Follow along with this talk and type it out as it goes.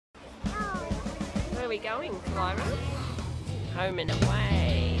we going, Lyra? Home and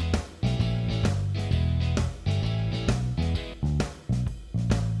away.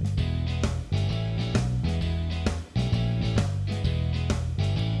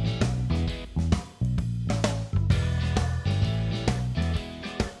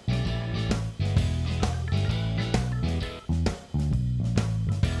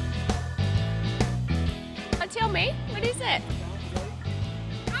 Tell me, what is it?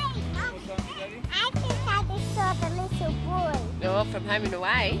 The little boy. Oh, from Home and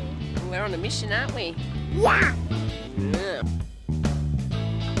Away. We're on a mission, aren't we? Yeah. Yeah.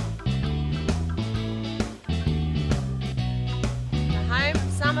 The home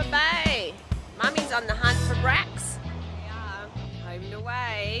of Summer Bay. Mummy's on the hunt for Brax. We are home and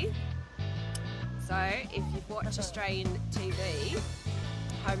away. So, if you've watched Australian TV,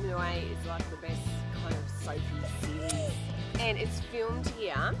 Home and Away is like the best kind of soapy series. And it's filmed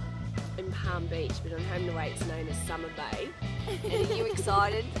here in Palm Beach, but on Home and Away it's known as Summer Bay. And are you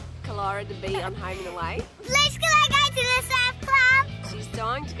excited, Kalara, to be on Home and Away? Please can I go to the surf club? She's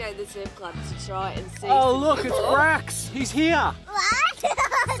dying to go to the surf club to try and see. Oh look, it's Brax! He's here!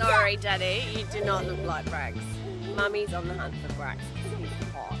 What? Sorry, Daddy, you do not look like Brax. Mummy's on the hunt for Brax because he's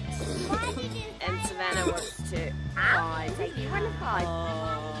hot. Why did you And Savannah wants to find. You want to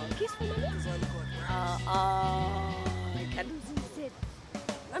find? Kiss for Mummy? Cuddles instead.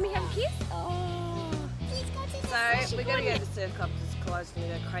 Mummy, have a kiss? please go to the So we're going to go to the surf club because Kala's going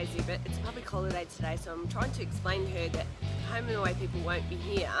to go crazy, but it's a public holiday today, so I'm trying to explain to her that Home and Away people won't be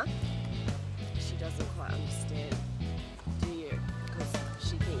here. She doesn't quite understand, do you? Because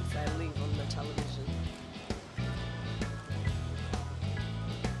she thinks they live on the television.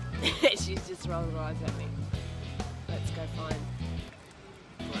 She's just rolling her eyes at me. Let's go find